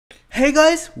Hey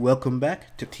guys, welcome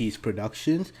back to T's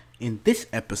Productions. In this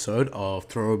episode of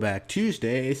Throwback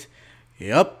Tuesdays,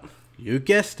 yup, you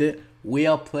guessed it, we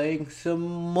are playing some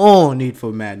more Need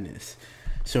for Madness.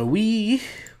 So we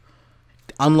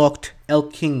unlocked El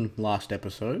King last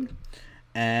episode,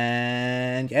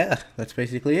 and yeah, that's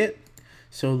basically it.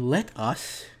 So let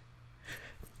us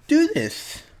do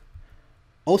this.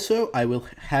 Also, I will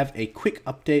have a quick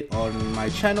update on my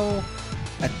channel,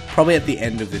 probably at the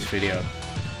end of this video.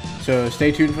 So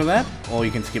stay tuned for that, or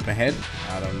you can skip ahead,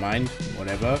 I don't mind,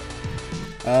 whatever.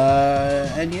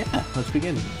 And yeah, let's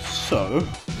begin. So,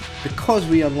 because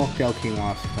we unlocked El King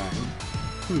last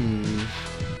time,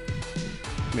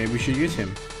 maybe we should use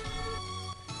him.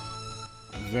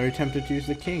 I'm very tempted to use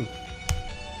the King.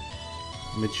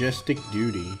 Majestic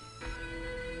Duty.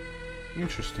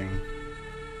 Interesting.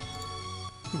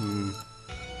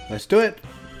 Let's do it!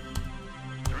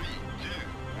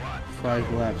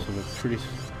 5 laps of a pretty...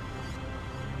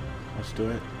 Let's do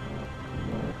it.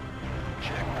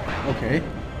 Okay.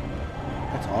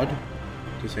 That's odd,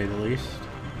 to say the least.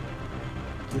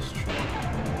 Let's try.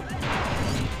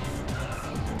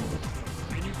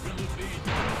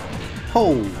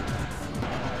 Oh!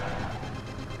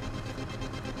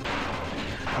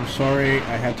 I'm sorry,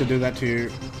 I had to do that to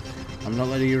you. I'm not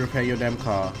letting you repair your damn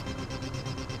car.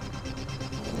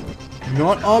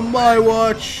 Not on my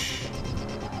watch!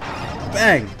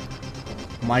 Bang!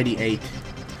 Mighty 8.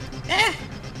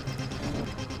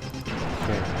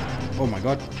 Okay. Oh my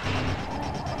god.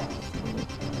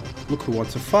 Look who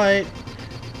wants to fight.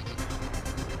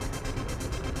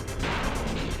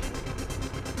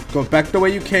 Go back the way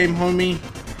you came, homie.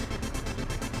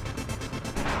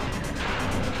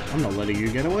 I'm not letting you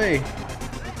get away.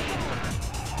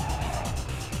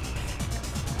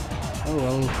 Oh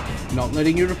well, not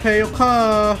letting you repair your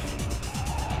car.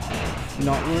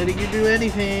 Not letting you do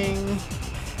anything.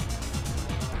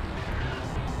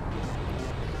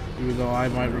 Even though I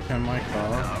might repair my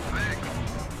car.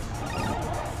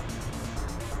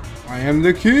 I am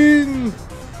the king!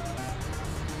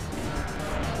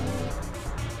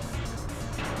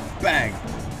 Bang!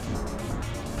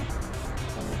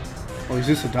 Oh, is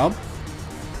this a dub?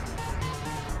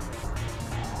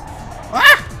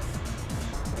 Ah!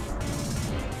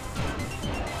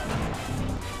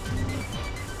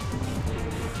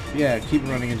 Yeah, keep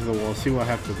running into the wall, see what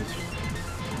happens.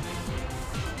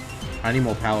 I need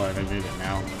more power to move it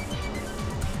now.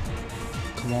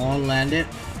 Come on, land it.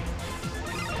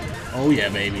 Oh yeah,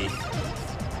 baby.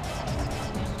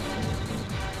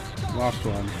 Last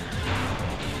one.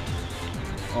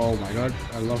 Oh my god,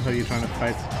 I love how you're trying to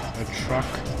fight a truck.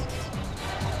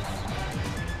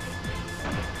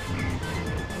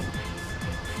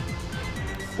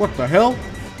 What the hell?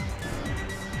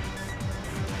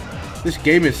 This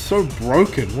game is so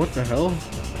broken, what the hell?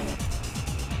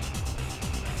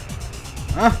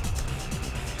 Ah!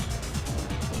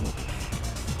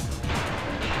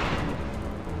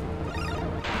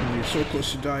 Oh, you're so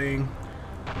close to dying.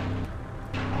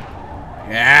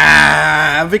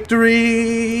 Yeah! Victory!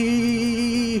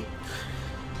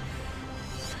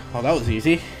 Oh, that was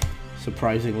easy.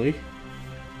 Surprisingly.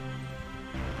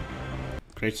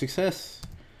 Great success.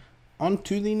 On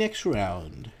to the next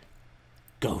round.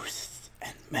 Ghosts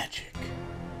and magic.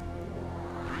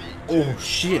 Oh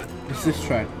shit! It's this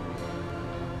track.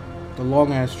 The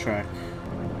long ass track.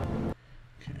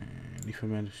 Okay, if I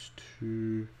manage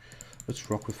to... Let's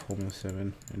rock with Formula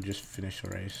 7 and just finish the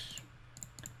race.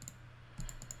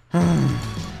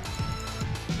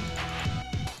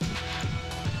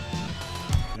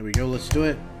 There we go, let's do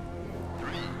it.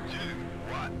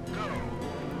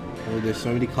 Oh, there's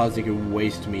so many cars that can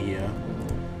waste me here.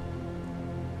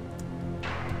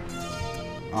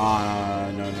 Ah,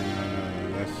 no,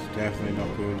 that's definitely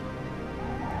not good.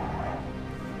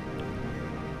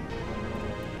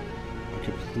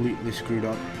 Completely screwed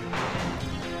up.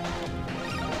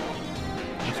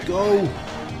 Let's go!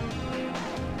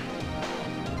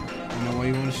 I don't know why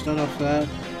you want to start off that.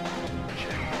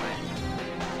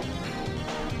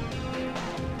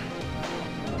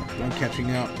 I'm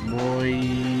catching up, boy.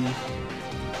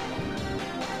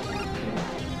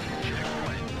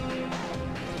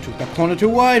 Took that corner too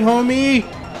wide, homie!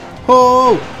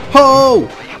 Ho! Ho!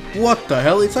 What the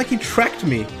hell? It's like he tracked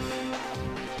me.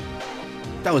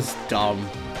 That was dumb.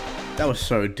 That was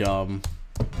so dumb.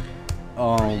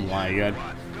 Oh my god.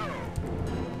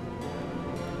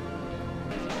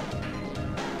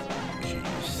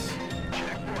 Jeez.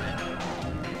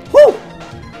 Woo!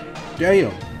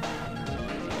 Damn.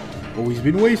 Oh, he's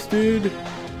been wasted.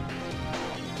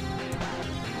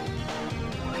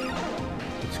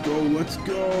 Let's go, let's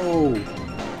go.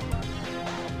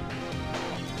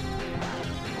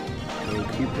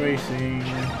 keep racing.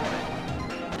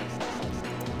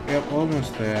 Yep,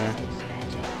 almost there.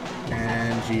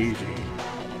 And GG.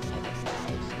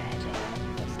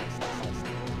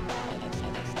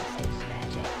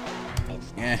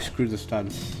 Yeah, screw the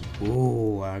stunts.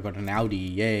 Ooh, I got an Audi.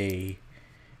 Yay.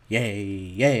 Yay,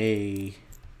 yay.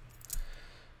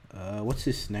 What's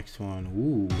this next one?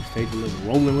 Ooh, stage 11.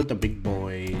 Rolling with the big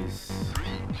boys.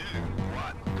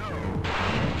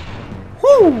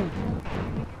 Woo!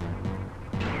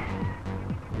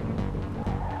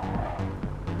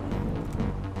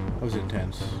 That was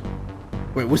intense.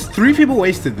 Wait, was 3 people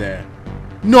wasted there?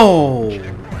 No!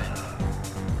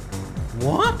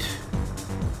 What?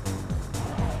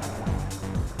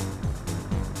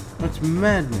 That's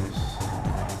madness.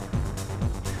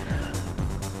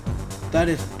 That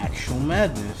is actual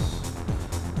madness.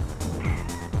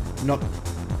 Not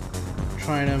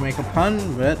trying to make a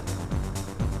pun, but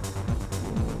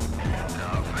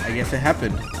I guess it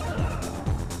happened.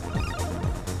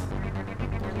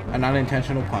 An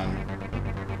unintentional pun.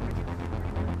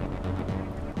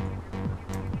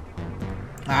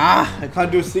 Ah, I can't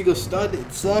do a single stunt.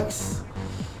 It sucks.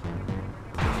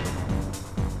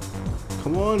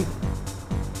 Come on.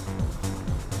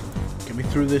 Get me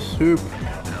through this hoop.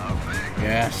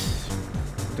 Yes.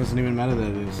 Doesn't even matter that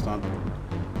it is stunt.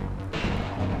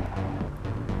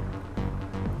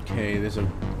 Okay, there's a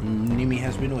Nimi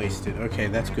has been wasted. Okay,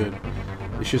 that's good.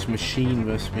 It's just machine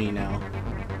versus me now.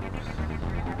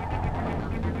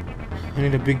 I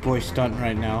need a big boy stunt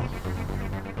right now.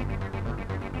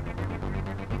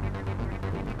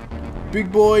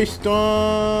 Big boy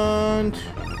stunt!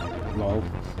 Lol.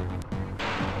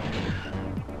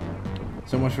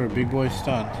 So much for a big boy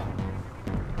stunt.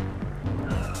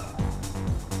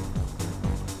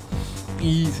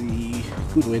 Easy.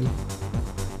 Good win.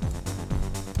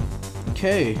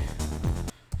 Okay.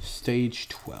 Stage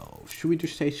 12. Should we do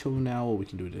stage 12 now, or we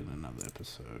can do it in another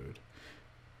episode?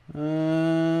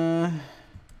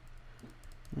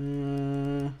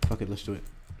 Fuck it, let's do it.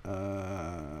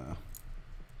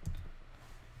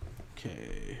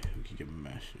 Okay, we can get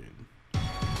mashing.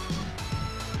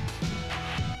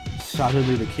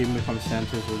 Suddenly the king becomes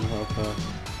Santa's little helper.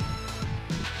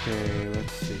 Okay,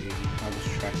 let's see how this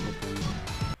track opens.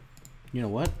 You know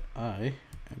what? I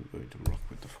am going to rock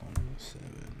with the Formula 7.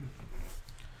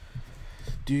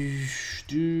 Doosh,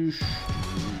 doosh,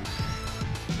 doosh.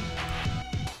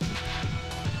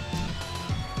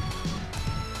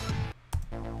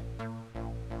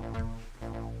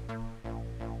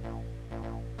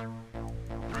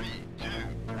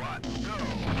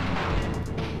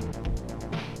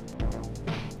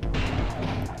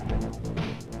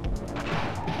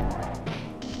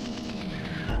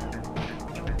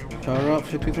 Power up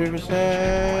 53%.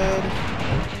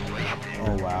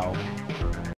 Oh wow.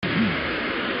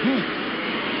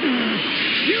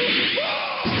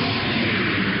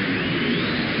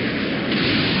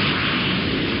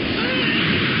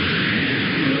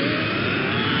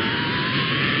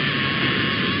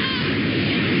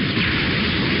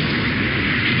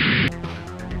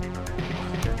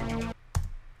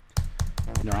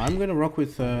 No, I'm gonna rock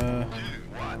with 4v7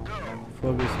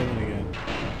 again.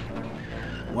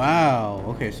 Wow,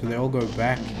 okay, so they all go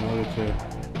back in order to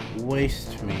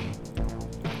waste me.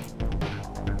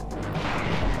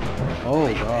 Oh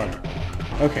god.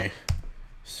 Okay,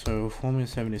 so Formula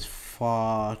 7 is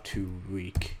far too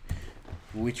weak.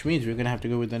 Which means we're gonna have to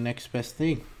go with the next best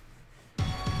thing.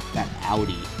 That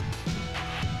Audi.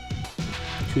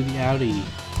 To the Audi.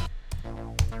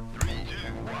 3,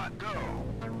 2, 1, go.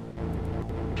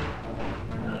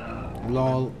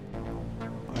 Lol.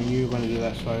 I knew you were going to do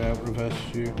that, so I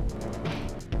reversed you.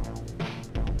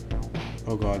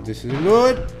 Oh god, this isn't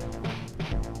good!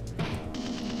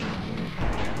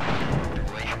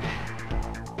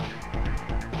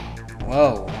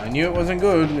 Well, I knew it wasn't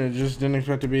good, I just didn't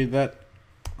expect it to be that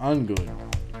ungood.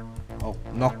 Oh,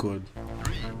 not good.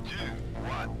 3, 2,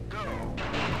 1, go.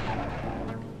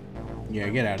 Yeah,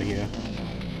 get out of here.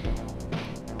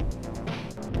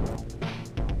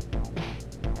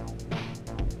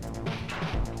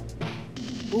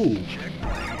 Ooh.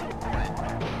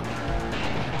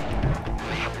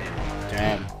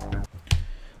 Damn.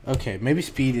 Okay, maybe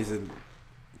speed isn't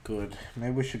good.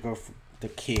 Maybe we should go for the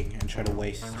king and try to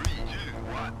waste. 3, 2,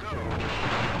 1, go.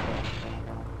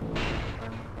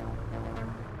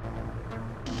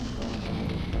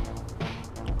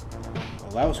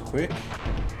 Well, that was quick.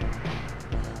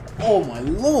 Oh my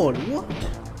lord, what?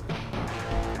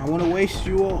 I want to waste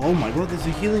you all. Oh my god, there's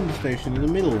a healing station in the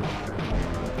middle.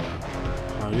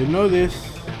 I didn't know this.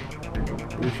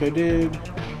 Wish I did.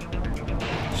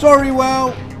 Sorry,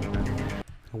 well.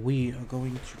 We are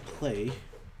going to play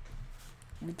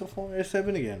with the Formula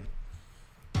 7 again.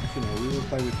 Actually, no, we will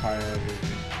play with higher version.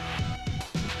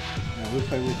 No, we'll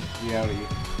play with reality.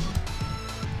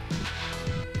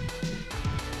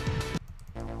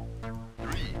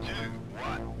 3, 2,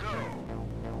 1, go!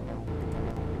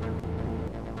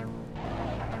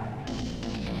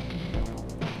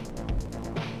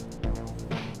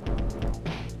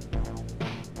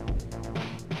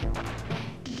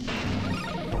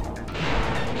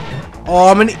 Oh,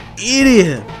 I'm an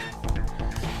idiot!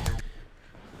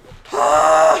 3,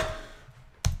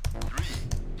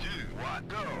 2, 1,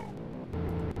 go!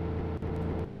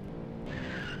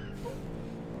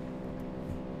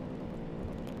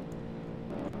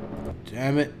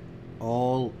 Damn it.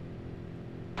 All.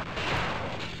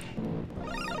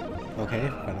 Okay,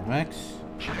 got a max.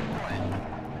 Checkpoint.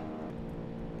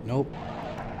 Nope.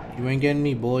 You ain't getting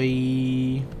me, boy.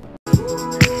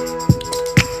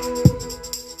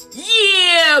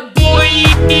 Yeah, boy.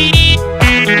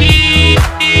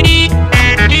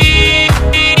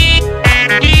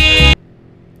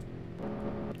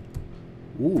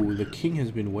 Ooh, the king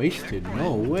has been wasted.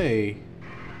 No way.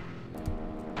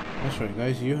 That's right,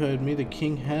 guys. You heard me. The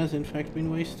king has, in fact,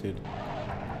 been wasted.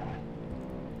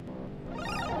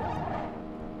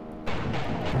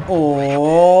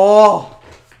 Oh!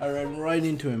 I ran right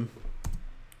into him.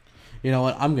 You know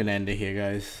what? I'm gonna end it here,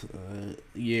 guys.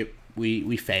 Yep,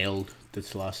 we failed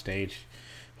this last stage.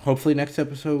 Hopefully, next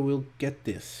episode we'll get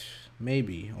this.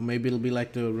 Maybe, or maybe it'll be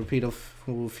like the repeat of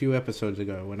a few episodes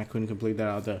ago when I couldn't complete that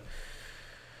other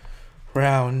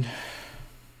round.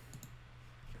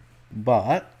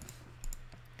 But,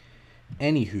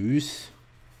 anywho's,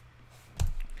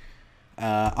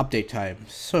 update time.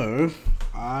 So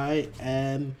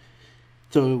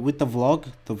with the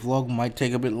vlog might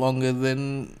take a bit longer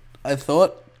than I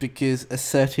thought because a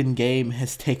certain game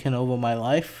has taken over my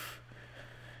life.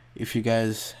 If you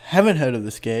guys haven't heard of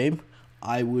this game,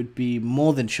 I would be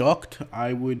more than shocked.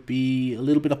 I would be a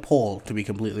little bit appalled, to be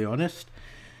completely honest.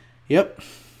 Yep,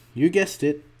 you guessed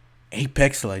it.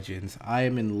 Apex Legends. I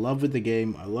am in love with the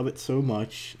game. I love it so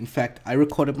much. In fact, I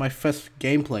recorded my first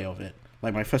gameplay of it,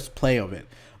 like my first play of it.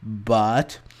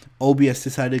 But OBS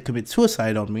decided to commit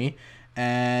suicide on me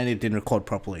and it didn't record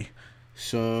properly.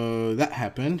 So that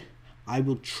happened. I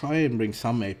will try and bring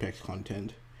some Apex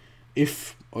content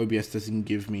if OBS doesn't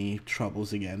give me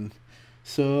troubles again.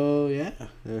 So yeah,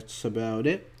 that's about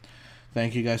it.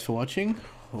 Thank you guys for watching.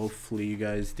 Hopefully you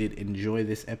guys did enjoy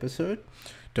this episode.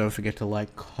 Don't forget to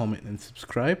like, comment, and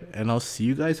subscribe. And I'll see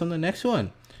you guys on the next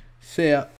one. See ya.